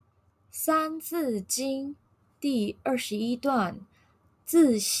三字经第21段：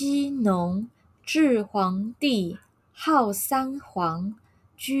自羲农，至黄帝，号三皇，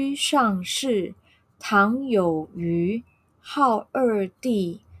居上世。唐有虞，号二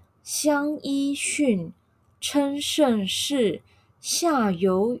帝，相揖逊，称盛世。夏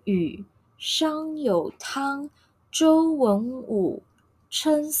有禹，商有汤，周文武，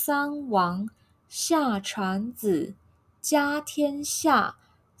称三王。夏传子，家天下。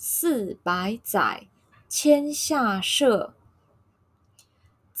400载，迁下社。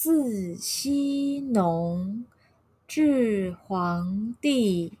自羲农，至黄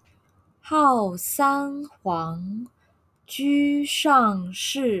帝，号三皇，居上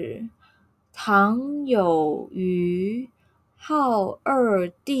世。唐有虞，号二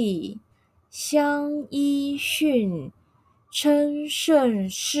帝，相揖逊，称盛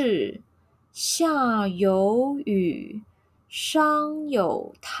世。夏有禹，商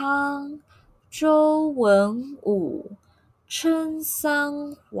有汤，周文武，称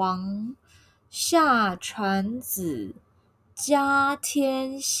三皇。夏传子，家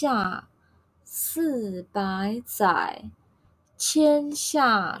天下。400载，迁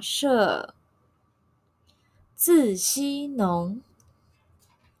下社。自羲农，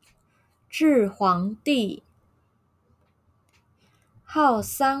至黄帝，号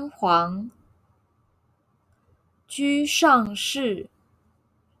三皇，居上世。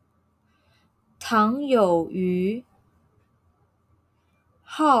唐有虞，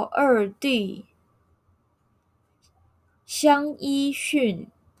号二帝，相揖逊，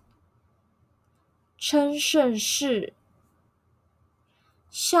称盛世。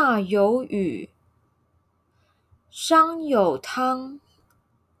夏有禹，商有汤，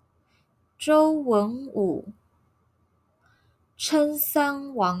周文武，称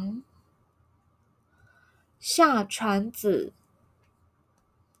三王。夏传子，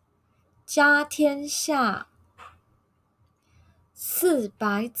家天下。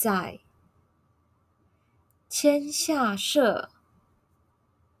400载，迁下社。